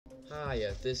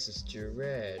Hiya, this is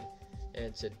Jared,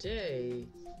 and today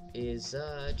is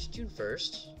June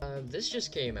 1st. This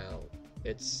just came out.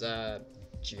 It's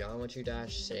Geometry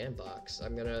Sandbox.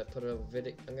 I'm gonna put a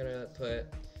link in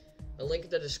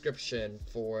the description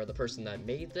for the person that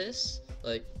made this.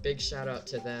 Like, big shout out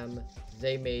to them.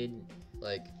 They made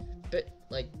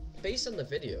based on the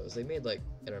videos, they made like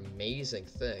an amazing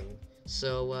thing.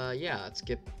 So yeah, let's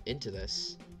get into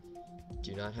this.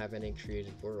 Do not have any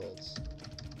created worlds.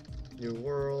 New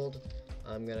world,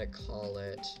 I'm gonna call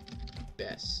it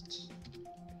best,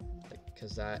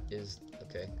 because that is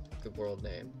okay. Good world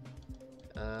name.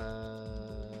 No.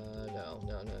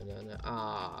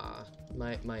 Ah,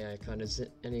 my icon isn't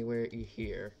anywhere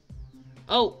here.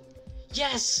 Oh,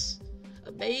 yes,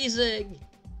 amazing.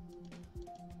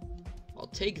 I'll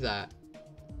take that.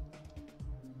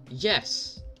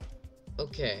 Yes.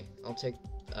 Okay, I'll take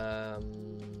that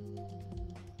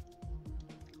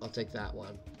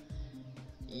one.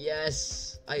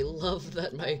 Yes, I love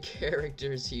that my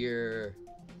character's here.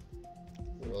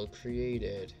 World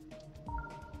created.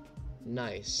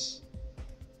 Nice.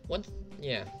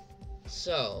 Yeah.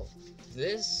 So,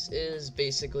 this is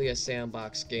basically a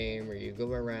sandbox game where you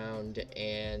go around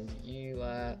and you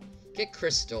get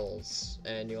crystals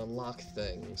and you unlock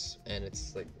things, and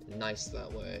it's like nice that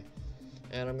way.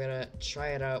 And I'm gonna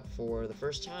try it out for the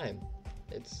first time.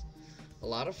 It's a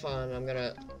lot of fun.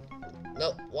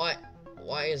 No,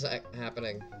 why is that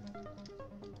happening?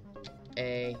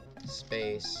 A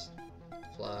space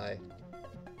fly.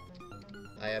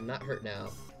 I am not hurt now.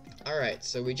 Alright,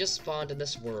 so we just spawned in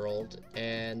this world,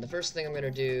 and the first thing I'm gonna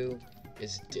do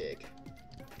is dig.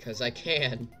 Because I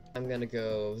can. I'm gonna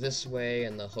go this way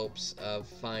in the hopes of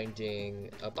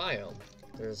finding a biome.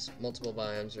 There's multiple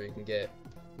biomes where you can get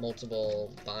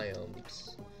multiple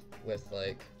biomes with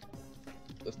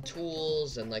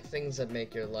tools and things that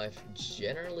make your life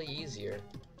generally easier.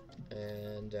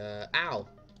 And ow,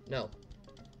 no.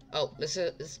 Oh, this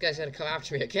guy's gonna come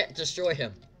after me. I can't destroy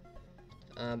him.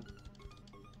 Oh,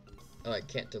 I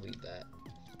can't delete that.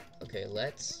 Okay,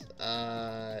 let's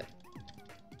go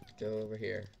over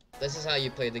here. This is how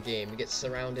you play the game. You get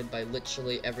surrounded by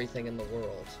literally everything in the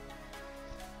world.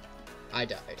 I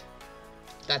died.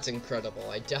 That's incredible.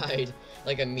 I died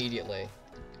immediately.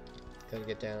 Gotta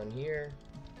get down here.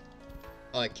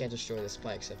 Oh, I can't destroy the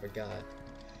spikes, I forgot.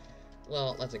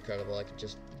 Well, that's incredible. I could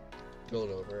just build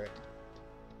over it.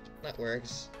 That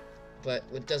works. But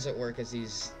what doesn't work is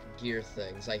these gear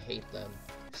things. I hate them.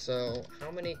 So,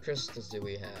 how many crystals do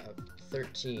we have?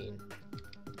 13.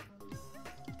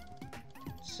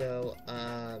 So,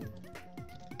 I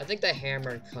think the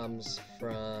hammer comes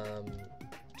from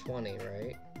 20,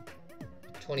 right?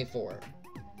 24.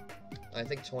 I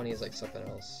think 20 is something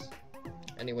else.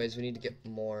 Anyways, we need to get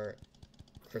more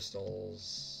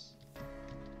crystals.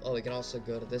 Oh, we can also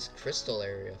go to this crystal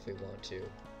area if we want to.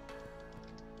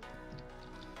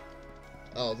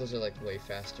 Oh, those are way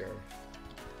faster.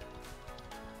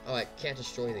 Oh, I can't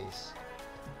destroy these.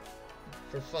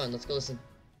 For fun, let's go listen.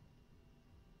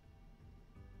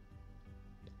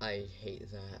 I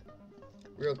hate that.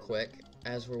 Real quick,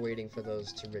 as we're waiting for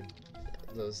those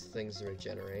things to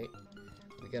regenerate,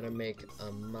 we gotta make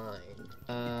a mine.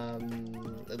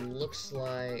 It looks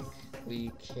like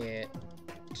we can't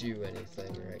do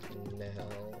anything right now.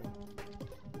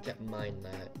 Can't mine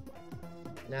that.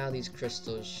 Now these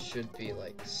crystals should be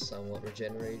somewhat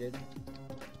regenerated.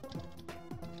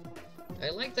 I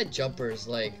like the jumpers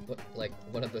like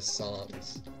one of the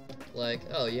songs.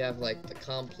 Oh, you have the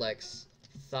complex,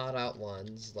 thought out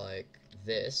ones like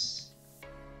this.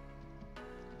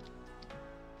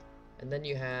 And then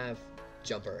you have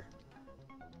jumper.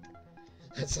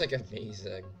 That's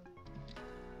amazing.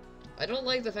 I don't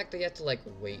like the fact that you have to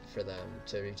wait for them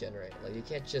to regenerate. You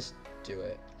can't just do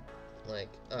it.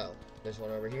 Oh, there's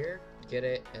one over here, get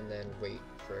it, and then wait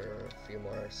for a few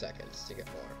more seconds to get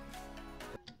more.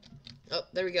 Oh,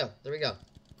 there we go.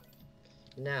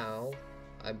 Now,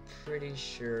 I'm pretty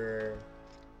sure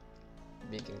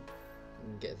we can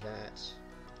get that.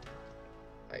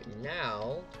 Alright,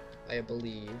 now, I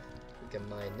believe we can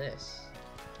mine this.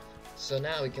 So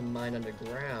now we can mine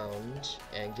underground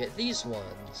and get these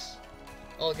ones.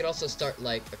 Oh, we can also start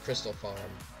a crystal farm.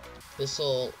 This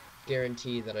will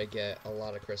guarantee that I get a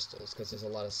lot of crystals because there's a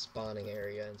lot of spawning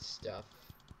area and stuff.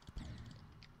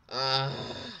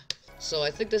 So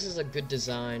I think this is a good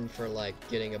design for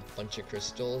getting a bunch of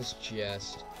crystals.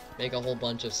 Just make a whole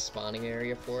bunch of spawning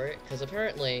area for it, because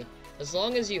apparently as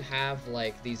long as you have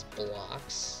these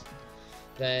blocks,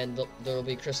 then there will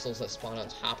be crystals that spawn on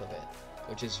top of it,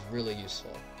 which is really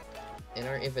useful. In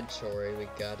our inventory, we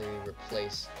gotta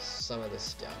replace some of this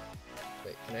stuff.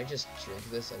 Wait, can I just drink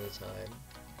this anytime?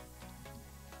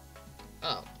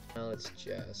 Oh, now let's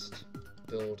just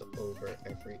build over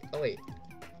every... Oh wait,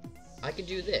 I can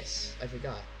do this. I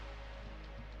forgot.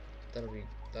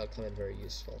 That'll come in very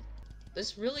useful.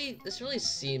 This really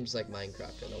seems like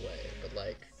Minecraft in a way, but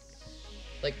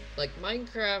like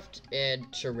Minecraft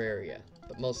and Terraria,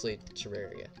 but mostly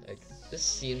Terraria. Like this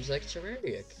seems like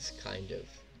Terraria, kind of,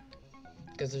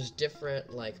 because there's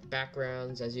different like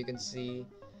backgrounds, as you can see.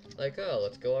 Like, oh,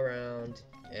 let's go around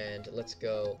and let's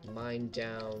go mine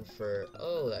down for,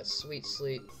 oh, that sweet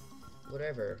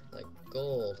whatever, like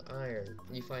gold, iron.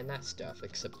 You find that stuff,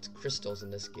 except it's crystals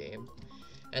in this game.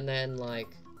 And then like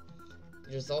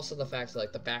there's also the fact that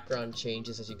like the background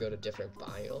changes as you go to different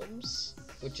biomes,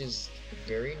 which is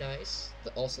very nice.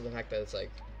 Also the fact that it's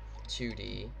like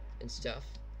 2D and stuff.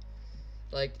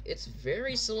 Like it's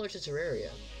very similar to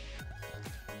Terraria.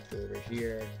 Go over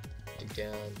here, dig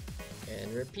down,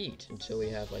 and repeat until we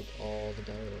have like all the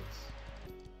diamonds.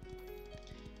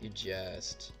 You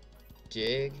just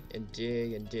dig and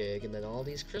dig and dig, and then all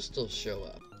these crystals show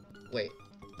up. Wait,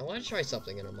 I want to try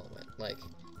something in a moment. Like,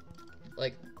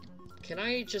 can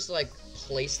I just like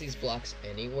place these blocks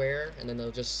anywhere and then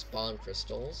they'll just spawn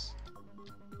crystals?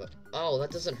 But, oh,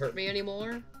 that doesn't hurt me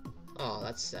anymore? Oh,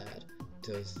 that's sad.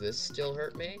 Does this still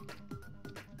hurt me?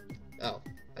 Oh,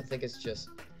 I think it's just...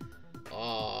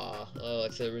 oh,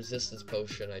 it's a resistance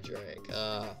potion I drank.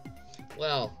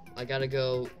 Well, I gotta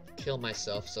go kill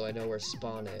myself so I know where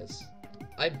spawn is.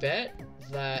 I bet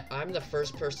that I'm the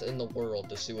first person in the world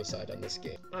to suicide on this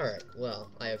game. Alright,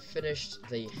 well, I have finished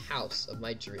the house of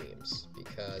my dreams,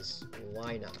 because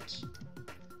why not?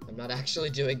 I'm not actually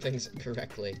doing things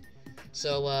correctly.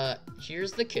 So,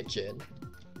 here's the kitchen.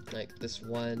 Like, this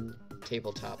one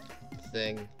tabletop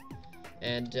thing.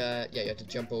 And, yeah, you have to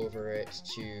jump over it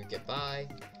to get by.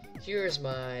 Here's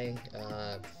my,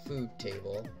 food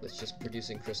table, that's just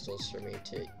producing crystals for me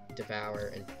to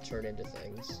devour and turn into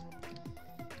things.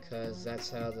 Because that's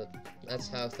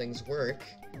how things work.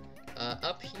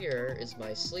 Up here is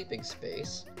my sleeping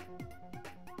space.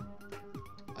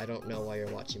 I don't know why you're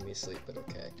watching me sleep, but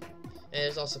okay. And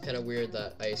it's also kind of weird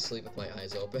that I sleep with my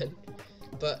eyes open.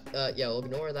 But, yeah, we'll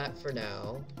ignore that for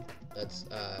now. Let's,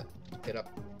 get up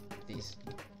these...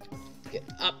 Get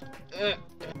up!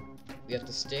 We have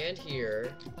to stand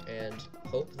here and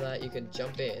hope that you can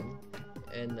jump in.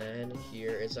 And then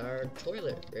here is our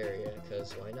toilet area,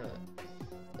 because why not?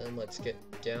 Then let's get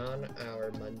down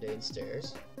our mundane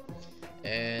stairs.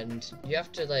 And you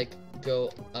have to, like, go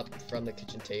up from the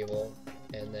kitchen table,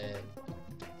 and then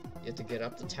you have to get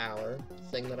up the tower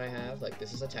thing that I have. Like,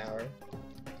 this is a tower.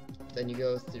 Then you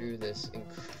go through this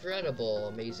incredible,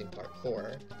 amazing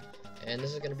parkour. And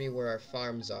this is going to be where our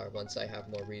farms are once I have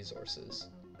more resources.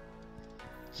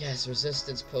 Yes,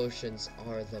 resistance potions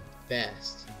are the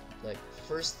best. Like,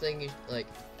 first thing you, like,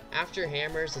 after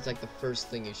hammers, it's like the first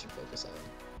thing you should focus on.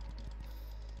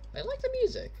 I like the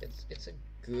music. It's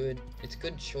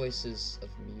good choices of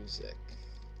music.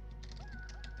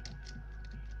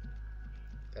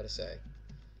 Gotta say.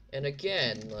 And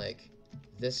again, like,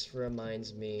 this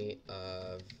reminds me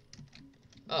of...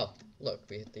 oh, look,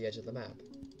 we hit the edge of the map.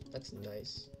 That's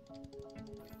nice.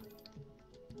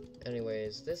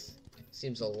 Anyways, this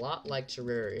seems a lot like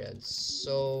Terraria in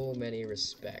so many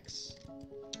respects.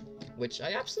 Which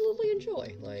I absolutely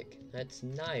enjoy. Like, that's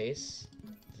nice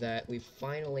that we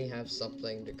finally have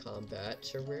something to combat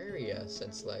Terraria,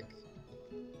 since, like,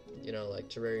 you know, like,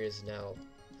 Terraria is now,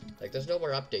 like, there's no more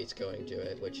updates going to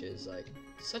it, which is, like,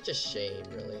 such a shame,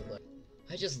 really. Like,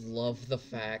 I just love the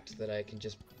fact that I can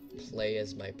just play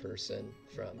as my person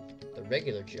from the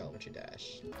regular Geometry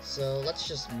Dash. So, let's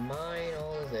just mine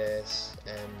all of this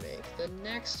and make the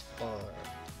next farm.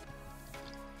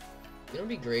 You know, it'd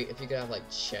be great if you could have, like,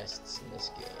 chests in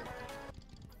this game.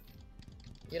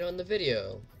 You know, in the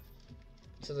video,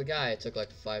 to the guy, it took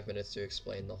like 5 minutes to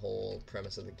explain the whole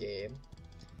premise of the game.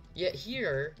 Yet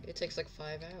here, it takes like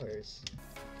 5 hours.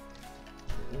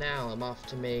 Now, I'm off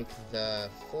to make the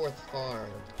 4th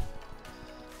farm.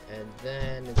 And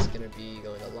then it's gonna be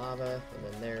going to lava, and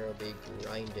then there will be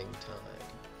grinding time.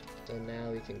 So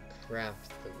now we can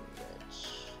craft the wrench.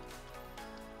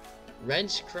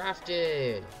 Wrench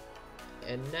crafted!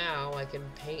 And now I can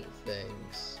paint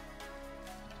things.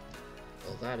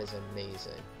 Well, that is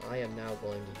amazing. I am now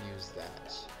going to use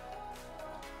that.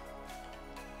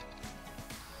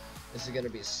 This is gonna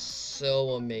be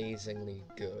so amazingly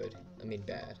good. I mean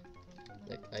bad.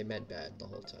 Like, I meant bad the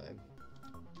whole time.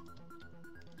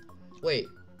 Wait,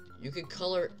 you can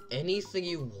color anything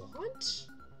you want?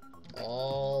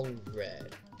 All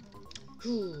red.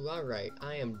 Whew, alright,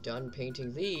 I am done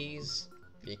painting these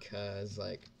because,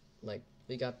 like,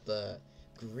 We got the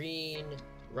green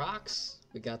rocks.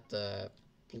 We got the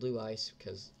blue ice,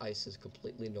 because ice is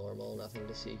completely normal, nothing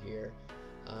to see here.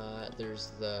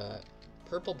 There's the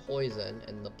purple poison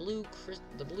and the blue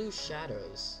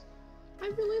shadows. I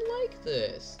really like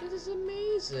this. This is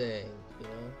amazing, you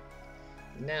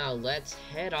know? Now let's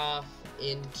head off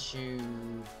into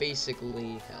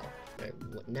basically hell. Right,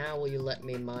 now will you let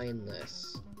me mine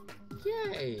this?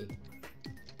 Yay!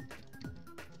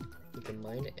 We can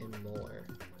mine it and more.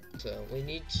 So we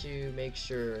need to make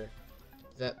sure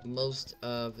that most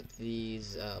of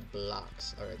these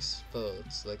blocks are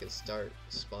exposed so they can start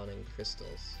spawning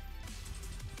crystals.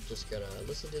 Just gonna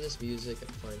listen to this music and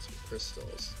find some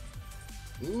crystals.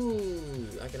 Ooh,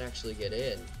 I can actually get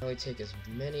in. Now we take as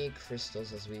many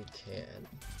crystals as we can.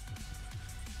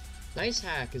 Nice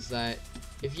hack is that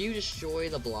if you destroy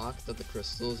the block that the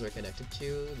crystals are connected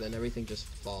to, then everything just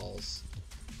falls.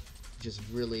 Which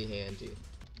is really handy.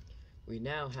 We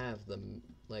now have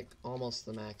like almost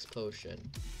the max potion.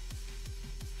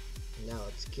 Now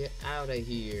let's get out of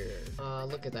here.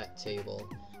 Look at that table.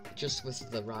 Just with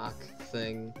the rock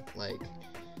thing, like,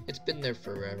 it's been there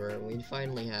forever, and we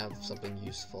finally have something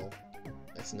useful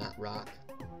that's not rock.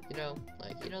 You know,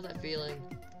 like, you know that feeling?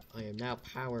 I am now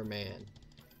Power Man.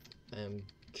 I am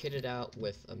kitted out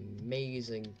with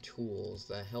amazing tools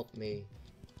that help me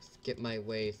get my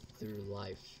way through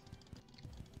life.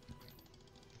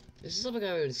 This is something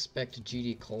I would expect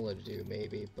GD Cola to do,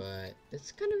 maybe, but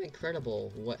it's kind of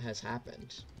incredible what has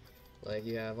happened. Like,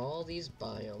 you have all these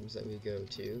biomes that we go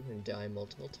to and die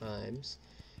multiple times.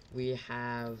 We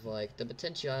have, like, the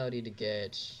potentiality to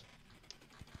get,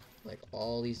 like,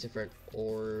 all these different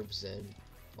orbs and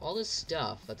all this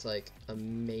stuff that's, like,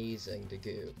 amazing to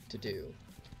do.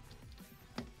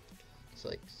 It's,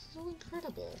 like, so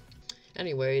incredible.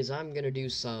 Anyways, I'm gonna do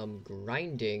some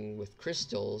grinding with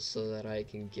crystals so that I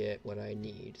can get what I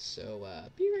need. So,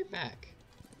 be right back.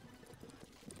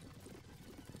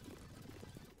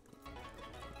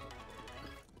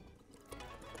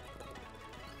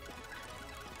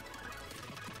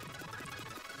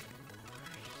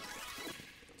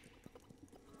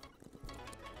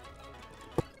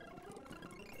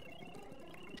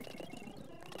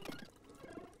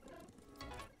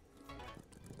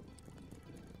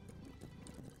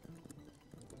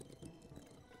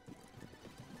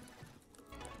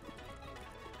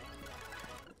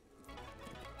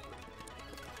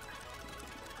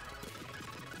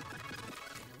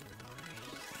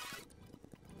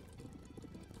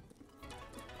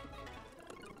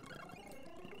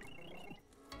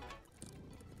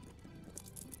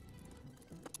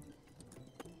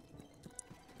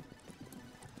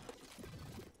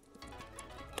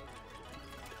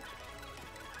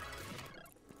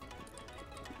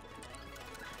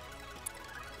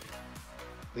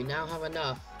 We now have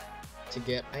enough to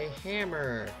get a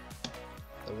hammer.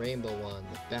 The rainbow one,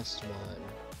 the best one.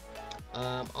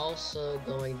 I'm also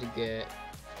going to get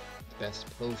the best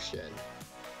potion.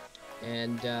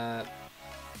 And,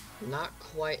 not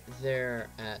quite there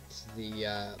at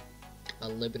the,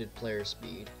 unlimited player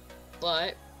speed.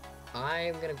 But,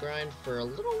 I'm gonna grind for a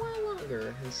little while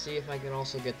longer and see if I can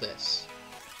also get this.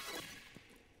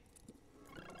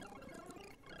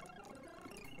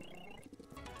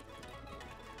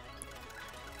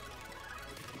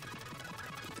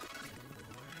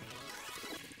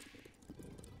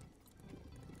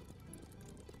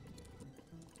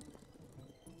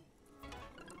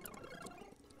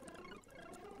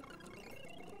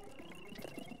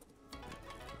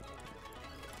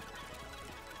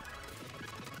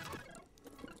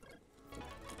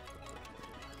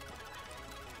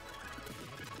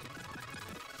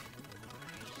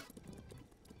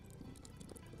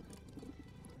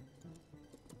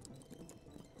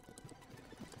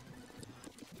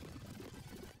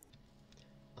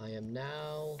 I am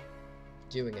now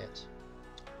doing it.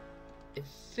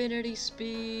 Infinity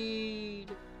speed!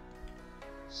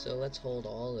 So let's hold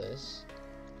all this.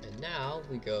 And now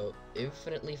we go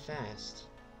infinitely fast.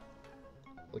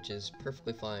 Which is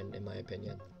perfectly fine in my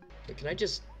opinion. But can I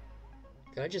just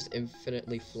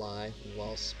infinitely fly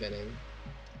while spinning?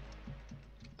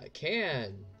 I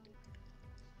can!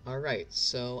 Alright,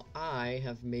 so I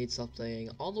have made something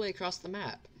all the way across the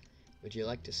map. Would you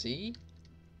like to see?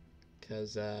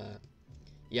 Because,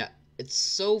 yeah, it's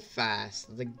so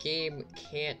fast, the game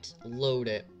can't load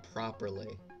it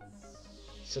properly.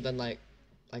 So then, like,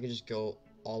 I can just go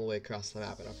all the way across the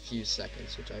map in a few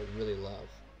seconds, which I really love.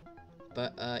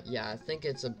 But, yeah, I think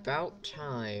it's about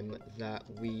time that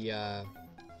we,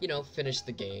 you know, finish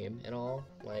the game and all.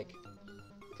 Like,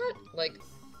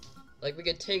 Like, we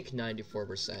could take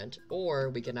 94%, or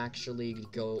we can actually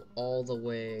go all the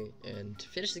way and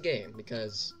finish the game,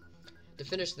 because to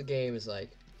finish the game is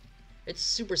like, it's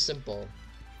super simple,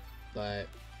 but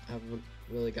I haven't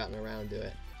really gotten around to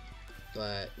it.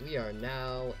 But we are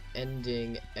now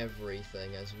ending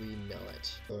everything as we know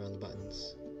it. Go around the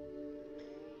buttons.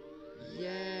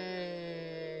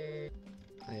 Yay!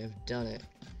 I have done it.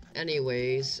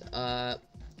 Anyways,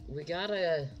 we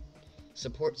gotta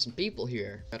support some people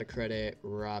here. Gotta credit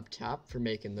Rob Top for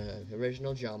making the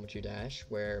original Geometry Dash,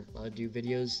 where I do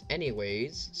videos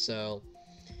anyways, so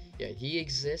yeah, he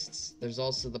exists. There's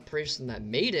also the person that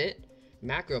made it,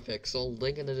 Macropixel,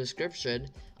 link in the description.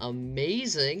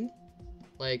 Amazing!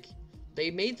 Like, they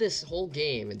made this whole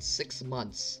game in 6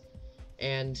 months,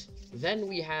 and then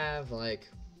we have, like,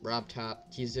 Rob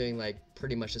Top, he's doing, like,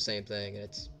 pretty much the same thing, and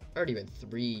it's already been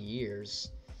 3 years.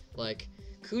 Like,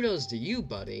 kudos to you,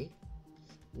 buddy.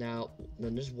 Now,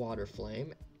 then there's Water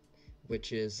Flame,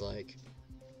 which is, like,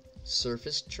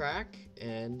 Surface Track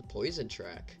and Poison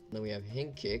Track. And then we have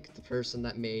Hinkick, the person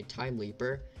that made Time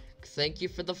Leaper. Thank you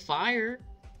for the fire!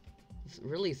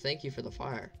 Really, thank you for the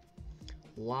fire.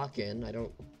 Lock-In, I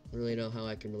don't really know how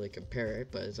I can really compare it,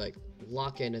 but it's like,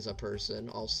 Lock-In is a person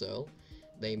also.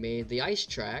 They made the Ice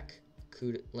Track,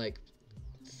 like,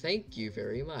 thank you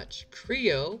very much.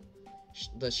 Creo,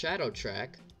 the Shadow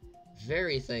Track,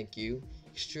 very thank you.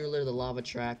 Extruder, the Lava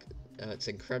Track, it's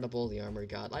incredible, the Armored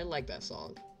God, I like that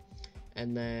song.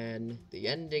 And then, the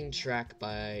Ending Track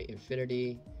by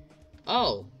Infinity.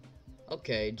 Oh!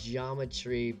 Okay,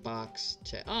 Geometry Box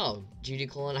oh, GD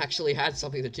Colon actually had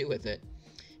something to do with it.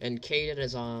 And Caden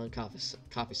is on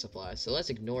coffee supply, so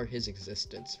let's ignore his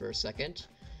existence for a second.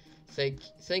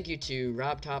 Thank you to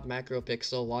Rob Top,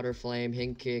 Macropixel, Water Flame,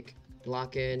 Hinkick,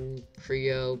 Lock-In,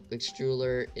 Creo,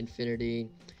 Extruder, Infinity,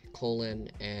 Colon,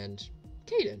 and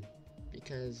Caden.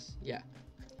 Because, yeah.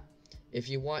 If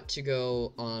you want to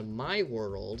go on my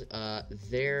world,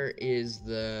 there is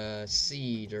the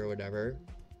seed or whatever.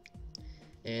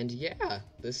 And yeah,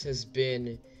 this has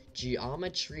been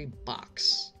Geometry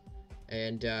Box.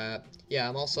 And, yeah,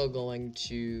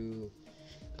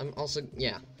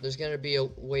 there's gonna be a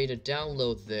way to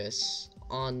download this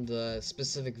on the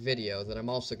specific video that I'm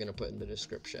also gonna put in the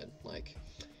description. Like,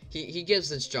 he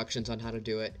gives instructions on how to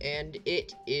do it, and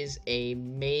it is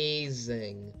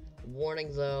amazing.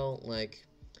 Warning though, like,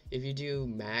 if you do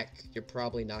Mac, you're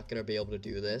probably not gonna be able to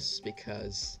do this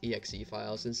because exe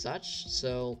files and such,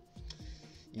 so,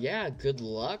 yeah, good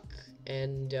luck,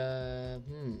 and,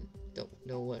 don't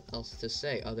know what else to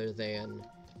say other than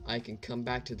I can come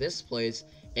back to this place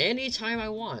anytime I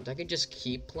want. I can just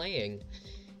keep playing.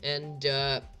 And,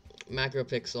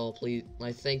 Macropixel, please,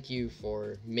 I thank you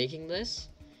for making this,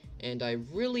 and I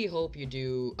really hope you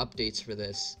do updates for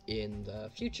this in the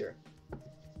future.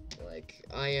 Like,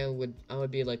 I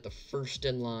would be like the first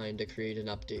in line to create an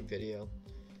update video,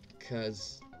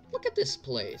 because look at this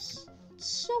place. It's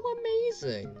so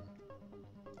amazing.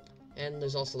 And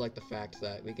there's also, like, the fact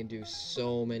that we can do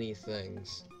so many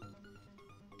things.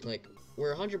 Like,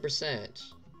 we're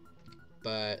 100%,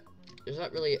 but there's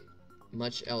not really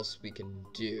much else we can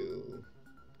do.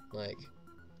 Like,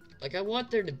 I want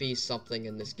there to be something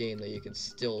in this game that you can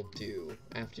still do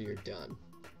after you're done.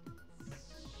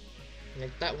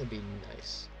 Like, that would be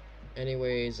nice.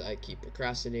 Anyways, I keep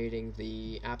procrastinating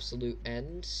the absolute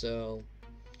end, so,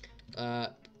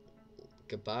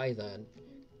 goodbye then.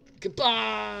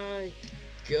 Goodbye!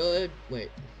 Wait,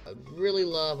 I'd really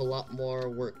love a lot more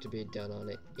work to be done on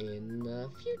it in the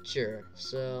future,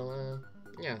 so,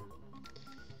 yeah.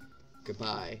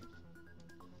 Goodbye.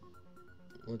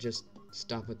 We'll just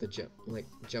stop with the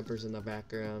jumpers in the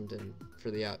background, and for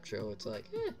the outro, it's like,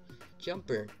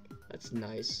 jumper, that's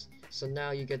nice. So now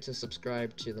you get to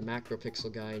subscribe to the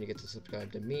Macropixel guy, and you get to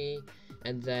subscribe to me,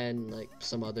 and then, like,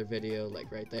 some other video,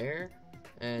 like, right there.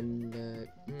 And,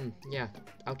 yeah,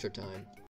 outro time.